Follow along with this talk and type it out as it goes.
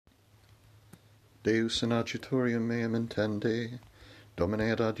Deus in adjutorium meum intende,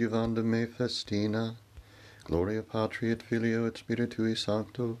 Domine ad adjuvandum me festina, Gloria Patri et Filio et Spiritui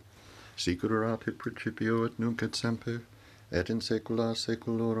Sancto, Sicut erat in principio et nunc et semper, et in saecula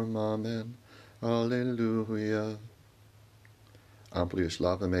saeculorum. Amen. Alleluia. Amplius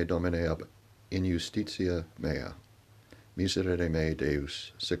lava me, Domine, ab injustitia mea. Miserere mei,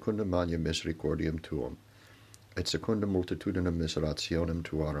 Deus, secundum magnum misericordiam tuum, et secundum multitudinem miserationem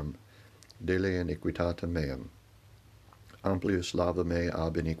tuarum, dele iniquitatem meam. Amplius lava me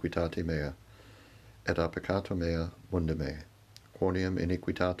ab iniquitate mea, et a peccato mea munda me, quoniam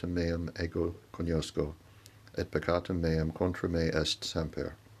iniquitatem meam ego cognosco, et peccatum meam contra me est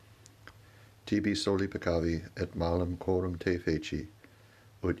semper. Tibi soli peccavi, et malum corum te feci,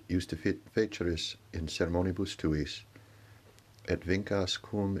 ut justificeris in sermonibus tuis, et vincas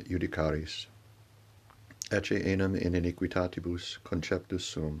cum judicaris. Ecce enim in iniquitatibus conceptus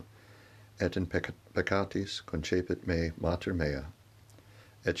sum, et in peccatis concepit me mater mea.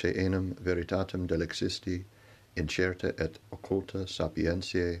 Ecce enim veritatem delexisti, incerta et occulta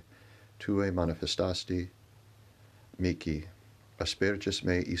sapientiae tuae manifestasti mihi. Aspergis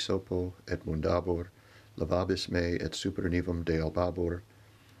me isopo et mundabor, lavabis me et super nivum dealbabor,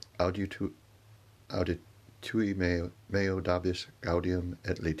 auditui meo dabis gaudium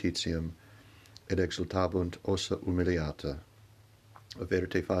et laetitium, et exultabunt ossa humiliata.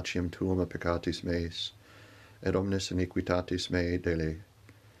 Verte faciem tuum a peccatis meis, et omnes iniquitatis mei dele,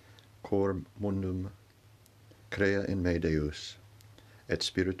 cor mundum crea in me Deus, et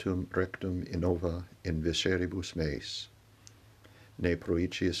spiritum rectum innova in visceribus meis. Ne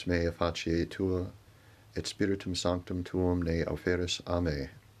proicius mea facie tua, et spiritum sanctum tuum ne auferis a me.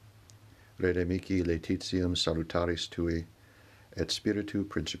 Rede mihi laetitium salutaris tui, et spiritu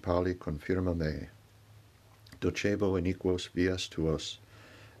principali confirma me. Docebo iniquos vias tuos,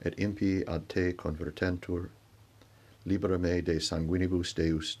 et impii ad te convertentur. Libera me de sanguinibus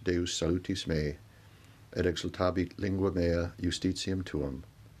Deus salutis mei, et exultabit lingua mea justitiam tuum.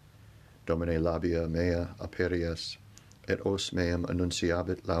 Domine labia mea aperias, et os meam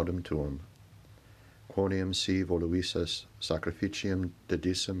annunciabit laudum tuum. Quoniam si voluisas sacrificium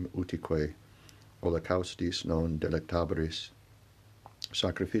dedissum utique, holocaustis non delectabiris,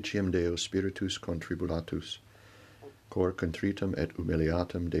 sacrificium Deo spiritus contribulatus, cor contritum et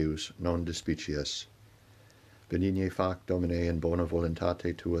humiliatum Deus non despicias. Benigne fac, Domine, in bona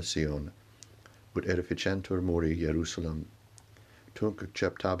voluntate tua Sion, ut edificentur muri Jerusalem. Tunc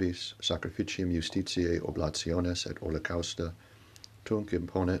acceptabis sacrificium justitiae oblationes et holocausta, tunc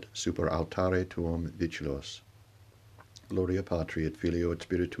imponet super altare tuum vitulos. Gloria Patri et Filio et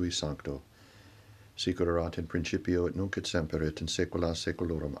Spiritui Sancto, sicut erat in principio et nunc et semper et in saecula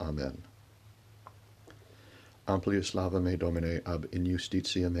saeculorum. Amen. Amplius lava me, Domine, ab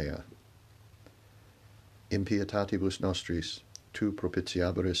injustitia mea. Impietatibus nostris, tu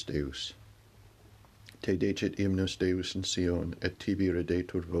propitiaberis Deus. Te decit hymnus Deus in Sion, et tibi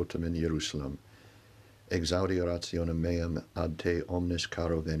redetur votum in Jerusalem. Exaudi orationem meam ad te omnes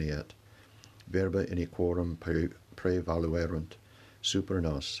caro veniet. Verba iniquorum prevaluerunt super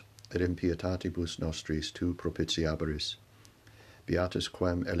nos, et impietatibus nostris tu propitiaberis. Beatus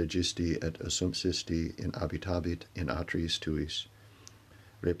quem elegisti et assumpsisti in habitabit in atriis tuis.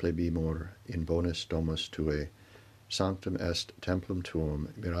 Replebimur in bonus domus tuae, sanctum est templum tuum,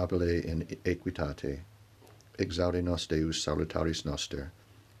 mirabile in equitate. Exaudi nos Deus salutaris noster,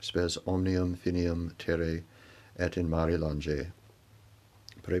 spes omnium finium terrae et in mare longe.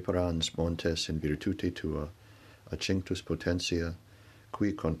 Preparans montes in virtute tua, accinctus potentia,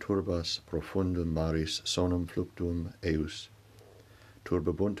 qui conturbas profundum maris sonum fluctum eus.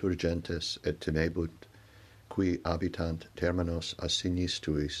 Turbabuntur gentes et timebunt, qui habitant terminos assignis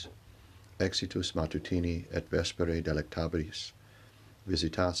tuis, exitus matutini et vespere delectabris,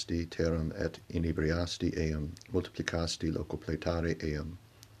 visitasti terram et inebriasti eam, multiplicasti locupletare eam.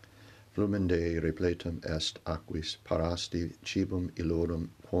 Flumen Dei repletum est aquis, parasti cibum illorum,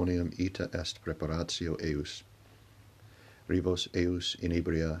 quoniam ita est preparatio eus. Rivos eus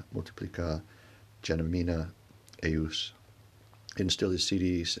inebria multiplica genemina eus. In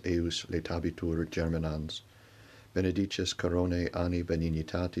stillicidiis eus letabitur germinans. Benedictus coronae anni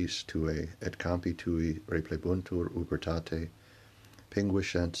benignitatis tuae, et campi tui replebuntur ubertate,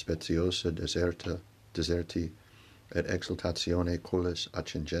 pinguiscent speciosa deserti, et exultatione colles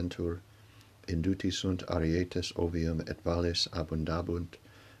accingentur, induti sunt arietes ovium et valles abundabunt,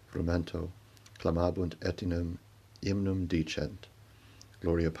 frumento, clamabunt etinum, hymnum dicent.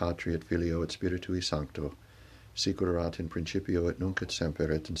 Gloria Patri et Filio et Spiritui Sancto, sicut erat in principio et nunc et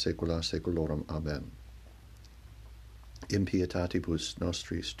semper et in saecula saeculorum. Amen. impietatibus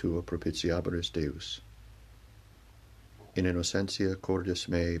nostris tuo propitiaberis Deus. In innocentia cordis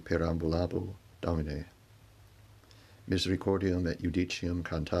mei perambulabo, Domine. Misericordiam et judicium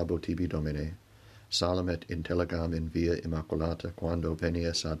cantabo tibi, Domine, salem et intellegam in via immaculata quando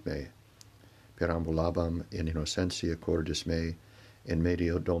venies ad me. Perambulabam in innocentia cordis mei, in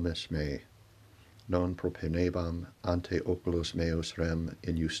medio domus mei. Non propenebam ante oculos meos rem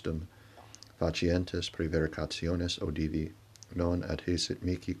injustum, facientes prevaricationes audivi, non adhesit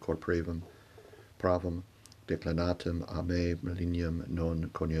mihi corporevum, pravam, declinatum a me malignum non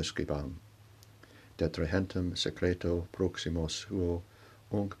coniuscibam. Detrahentem secreto proximos huo,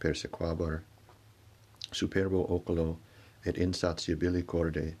 unc persequabar, superbo oculo, et insatiabili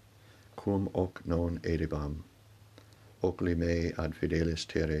corde, cum hoc non edibam. Oculi mei ad fidelis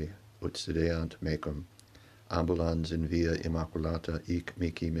terre, ut sedeant mecum, ambulans in via immaculata hic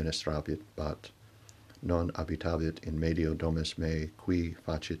mihi ministrabit, bat, non habitavit in medio domus mei, qui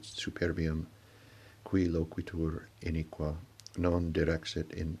facit superbium, qui loquitur iniqua, non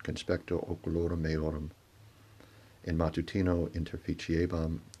direxit in conspecto oculorum meorum. In matutino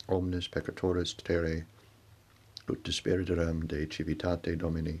interficiebam omnes peccatoris terre, ut desperiderem de civitate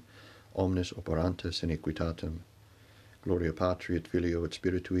Domini, omnes operantes iniquitatem. Gloria Patri et Filio et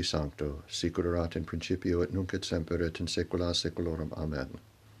Spiritui Sancto, sicut erat in principio et nunc et semper et in saecula saeculorum. Amen.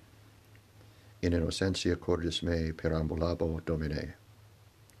 In innocentia cordis mei perambulabo, Domine.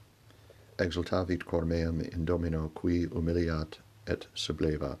 Exultavit cor meum in Domino qui humiliat et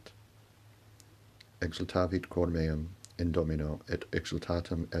sublevat. Exultavit cor meum in Domino et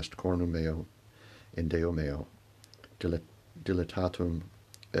exultatum est cornum meo in Deo meo. Dilatatum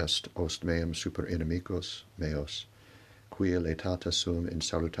est ost meum super inimicos meos, quia laetata sum in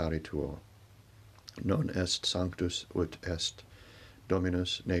salutare tuo. Non est sanctus ut est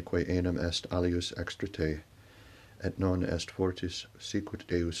Dominus, neque enim est alius extra te, et non est fortis sicut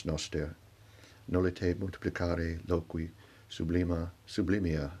Deus noster, nolite multiplicare loqui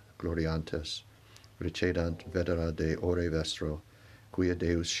sublimia gloriantes, recedant vedera de ore vestro, quia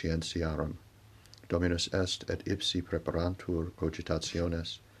Deus scientiarum. Dominus est et ipsi preparantur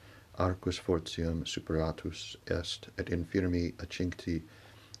cogitationes, arcus fortium superatus est, et infirmi accincti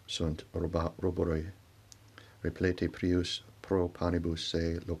sunt robori, replete prius pro panibus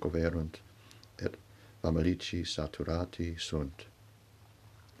se locoverunt, et famelici saturati sunt.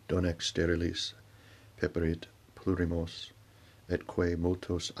 Donec sterilis peperit plurimos, et quae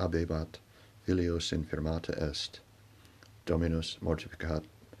multos abebat, filios infirmata est. Dominus mortificat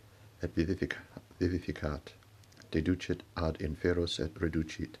et vivificat, deducit ad inferos et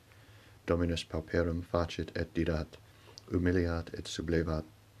reducit. Dominus pauperum facit et didat, humiliat et sublevat,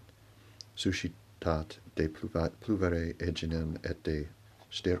 suscitat de pluvere eginem et de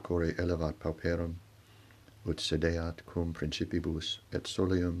stercore elevat pauperum, ut sedeat cum principibus et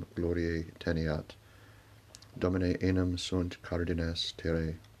solium gloriae teniat. Domine enim sunt cardines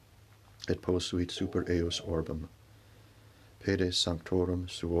terrae, et posuit super eos orbem. Pedes sanctorum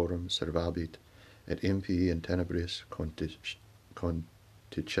suorum servabit, et impii in tenebris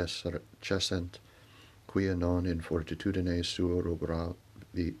conticescent, quia non in fortitudine suo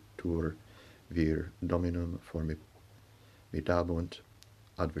roboravitur vir Dominum formidabunt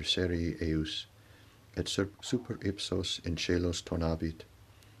adversarii eius, et super ipsos in celos tonabit,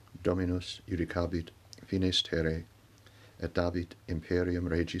 Dominus judicabit fines terrae, et dabit imperium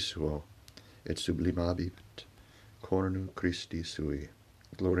regis suo, et sublimabit cornu Christi sui.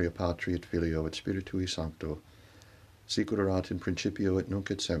 Gloria Patri et Filio et Spiritui Sancto, sicut erat in principio et nunc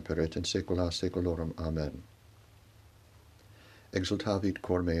et semper et in saecula saeculorum. Amen. Exultavit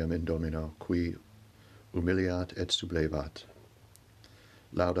cor meum in Domino, qui humiliat et sublevat.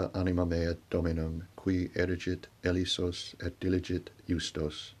 Lauda anima mea Dominum, qui erigit elisos et diligit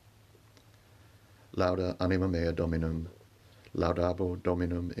justos. Lauda anima mea Dominum, laudabo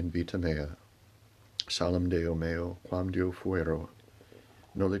Dominum in vita mea. Salem Deo meo, quam Deo fuero,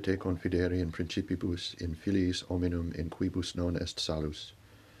 nolite confidere in principibus, in filiis hominum in quibus non est salus.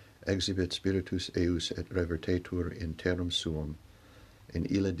 Exhibit spiritus eius et revertetur in terram suum. In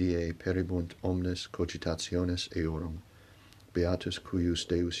illa die peribunt omnes cogitationes eorum. Beatus cuius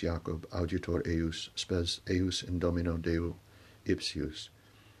Deus Jacob auditor eius, spes eius in Domino Deo ipsius,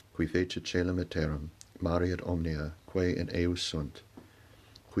 qui fecit caelum et terram, mare et omnia, quae in eius sunt,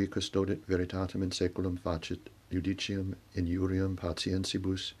 qui custodit veritatem in saeculum facit, judicium in iurium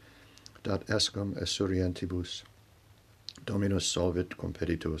patientibus, dat escum essurientibus. Dominus solvit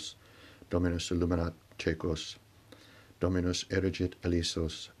competitus, Dominus illuminat cecos, Dominus erigit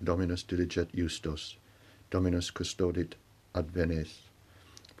elisos, Dominus diliget justos, Dominus custodit advenes,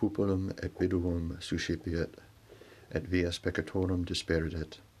 populum et viduum suscipiet, et vias peccatorum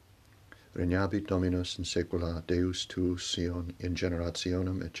disperidet. Regnabit Dominus in saecula, Deus tuus Sion, in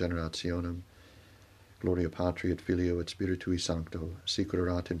generationem et generationem. Gloria Patri et Filio et Spiritui Sancto, sic ut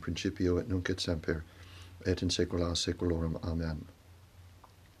erat in principio et nunc et semper, et in saecula saeculorum. Amen.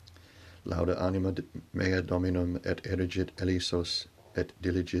 Lauda anima mea Dominum, et erigit elisos, et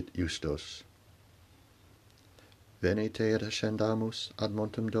diligit justos. Venite et ascendamus ad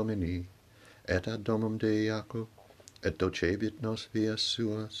montem Domini, et ad domum Dei Jacob, et docebit nos vias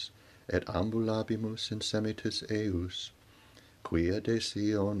suas, et ambulabimus in semitis eius, quia de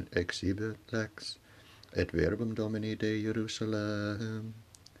Sion exhibit lex, et verbum Domini de Jerusalem.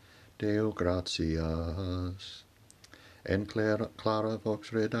 Deo gratias. En clara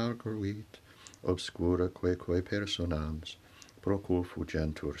vox redarguit, obscura queque personans, procul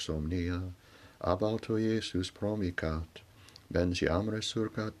fugentur somnia, ab alto Iesus promicat, mens iam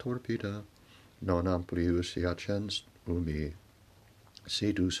resurgat torpida, non amplius iacens umi,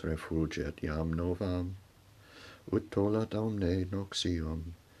 sedus refulget iam novam, ut tolla domne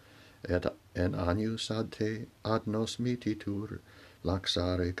noxium, et en agnus ad te ad nos mititur,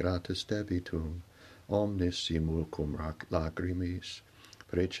 laxare gratis debitum, omnis simulcum lacrimis,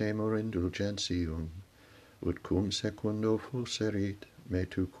 precemur indulgentium, ut cum secundo fulserit,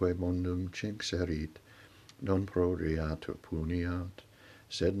 metuque mundum cinxerit, non pro reatur puniat,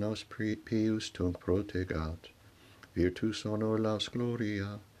 sed nos pius tunc protegat, virtus honor laus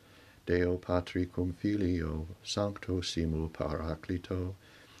gloria, Deo Patri cum Filio, Sancto simul Paraclito,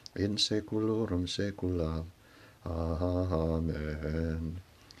 in saeculorum saecula. Amen.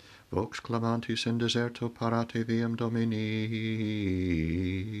 Vox clamantis in deserto parate viam Domini,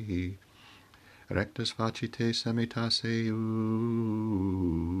 rectus facite semitas eius.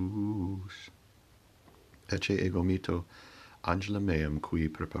 Ecce ego mito angelum meam qui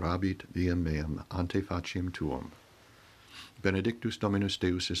preparabit viam meam ante faciem tuum. Benedictus Dominus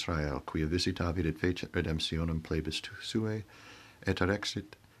Deus Israel, quia visitavit et fecit redemptionem plebis sue, et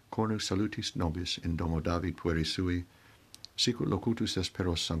erexit cornus salutis nobis in domo David pueri sui, sicut locutus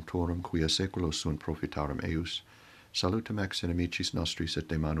esperos sanctorum, quia saeculos sunt profitarum eius, salutem ex inimicis nostris et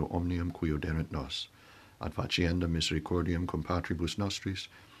de manu omnium qui oderent nos, ad faciendam misericordiam cum patribus nostris,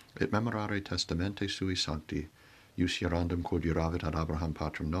 et memorare testamente sui sancti, ius hierandum quod juravit ad Abraham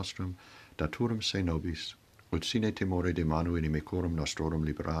patrum nostrum, daturum se nobis, ut sine timore de manu inimicorum nostrorum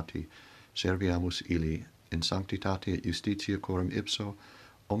liberati, serviamus illi in sanctitate et justitia coram ipso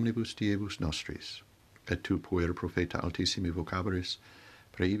omnibus diebus nostris. Et tu puer profeta altissimi vocaberis,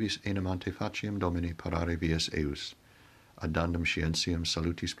 praeibis enim ante faciem Domini parare vias eius, addandum scientiam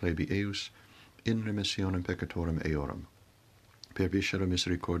salutis plebi eius, in remissionem peccatorum eorum. Per viscera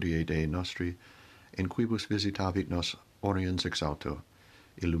misericordiae Dei nostri, in quibus visitavit nos oriens exalto,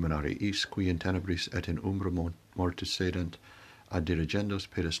 illuminare is qui in tenebris et in umbra mortis sedent, ad dirigendos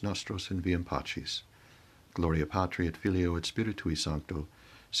pedis nostros in viam pacis. Gloria Patri et Filio et Spiritui Sancto,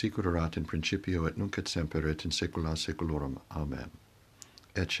 sic ut erat in principio et nunc et semper et in saecula saeculorum. Amen.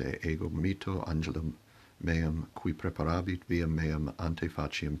 Ecce ego mito angelum meam qui preparabit viam meam ante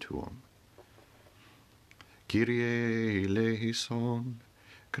faciem tuum. Kyrie eleison,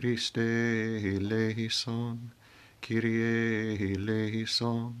 Christe eleison, Kyrie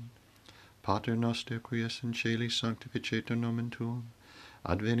eleison. Pater noster qui es in caelis sanctificetur nomen tuum,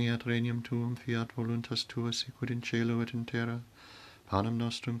 adveniat regnum tuum, fiat voluntas tua sicut in caelo et in terra. Panem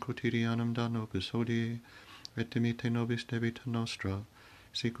nostrum quotidianum da nobis hodie, et dimitte nobis debita nostra,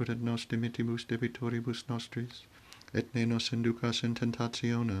 sicut et nos dimittibus debitoribus nostris, et ne nos inducas in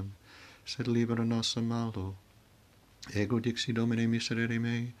tentationem, sed libera nos a malo. Ego dixi Domine miserere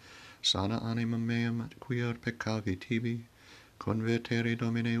mei, sana animam meam quia peccavi tibi, convertere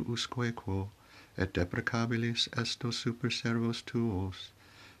Domine usque quo, et deprecabilis esto super servos tuos.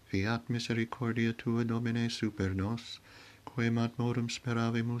 Fiat misericordia tua Domine super nos, quem ad modum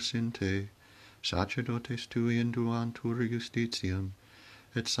speravimus in te, sacerdotes tui induantur justitiam,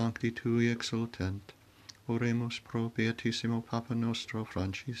 et sancti tui exultent. Oremus pro beatissimo Papa nostro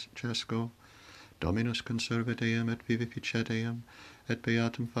Francesco, Dominus conservat eam et vivificet eam, et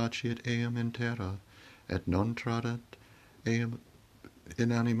beatum faciet eam in terra, et non tradat eam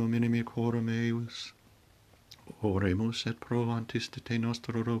in animum inimicorum eius. Oremus et pro antistite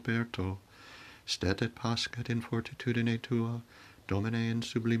nostro Roberto, stet et pascat in fortitudine tua, Domine in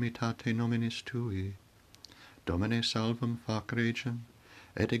sublimitate nominis tui. Domine salvum fac regem,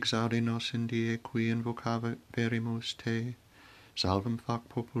 et exaudi nos in die qui invocaverimus te. Salvum fac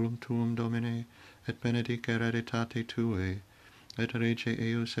populum tuum, Domine, et benedic hereditate tuae, et rege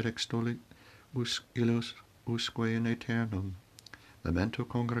eius et extolit illus usque in aeternum. Memento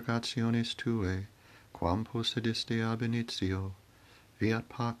congregationis tuae, quam possediste ab initio, fiat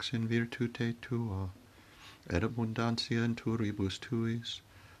pax in virtute tua, et abundantia in turibus tuis,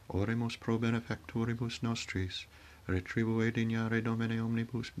 oremus pro benefectoribus nostris, retribue dignare Domine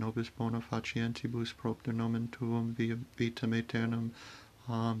omnibus nobis bona facientibus propter nomen tuum vitam aeternam.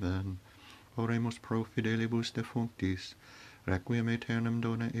 Amen. Oremus pro fidelibus defunctis, requiem aeternam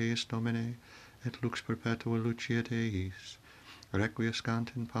dona eis Domine, et lux perpetua luceat eis.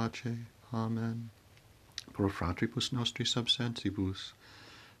 Requiescant in pace. Amen. Pro fratribus nostris absentibus,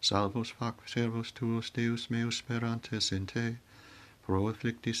 salvos fac servos tuos Deus meus sperantes in te, pro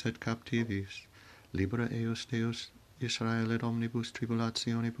afflictis et captivis, libera eius Deus Israel et omnibus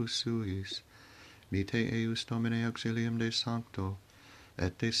tribulationibus suis, mite eius Domine auxilium de sancto,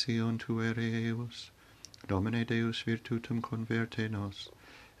 et de Sion tuere eius, Domine Deus virtutum converte nos,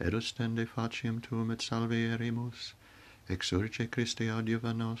 et ostende faciem tuum et salveerimus, exurge Christe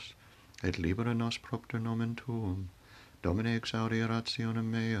adiuva nos, et libera nos propter nomen tuum, Domine exaudi rationem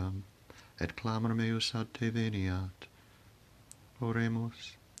meam, et clamor meus ad te veniat.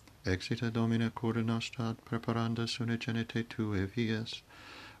 Oremus. Exita Domine corda nostra ad preparandas unigenite tue vias,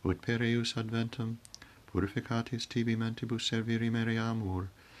 ut per eius adventum purificatis tibi mentibus serviri meriamur,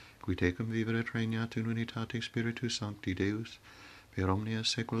 qui tecum vivere regnat in unitate Spiritus Sancti Deus, per omnia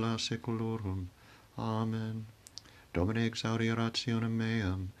saecula saeculorum. Amen. Domine exaudi rationem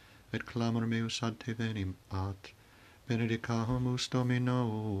meam, et clamor meus ad te veniat. Benedicamus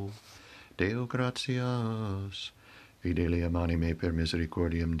Domino. Deo gratias. Fidelium anime per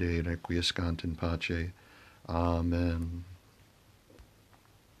misericordiam Dei requiescant in pace. Amen.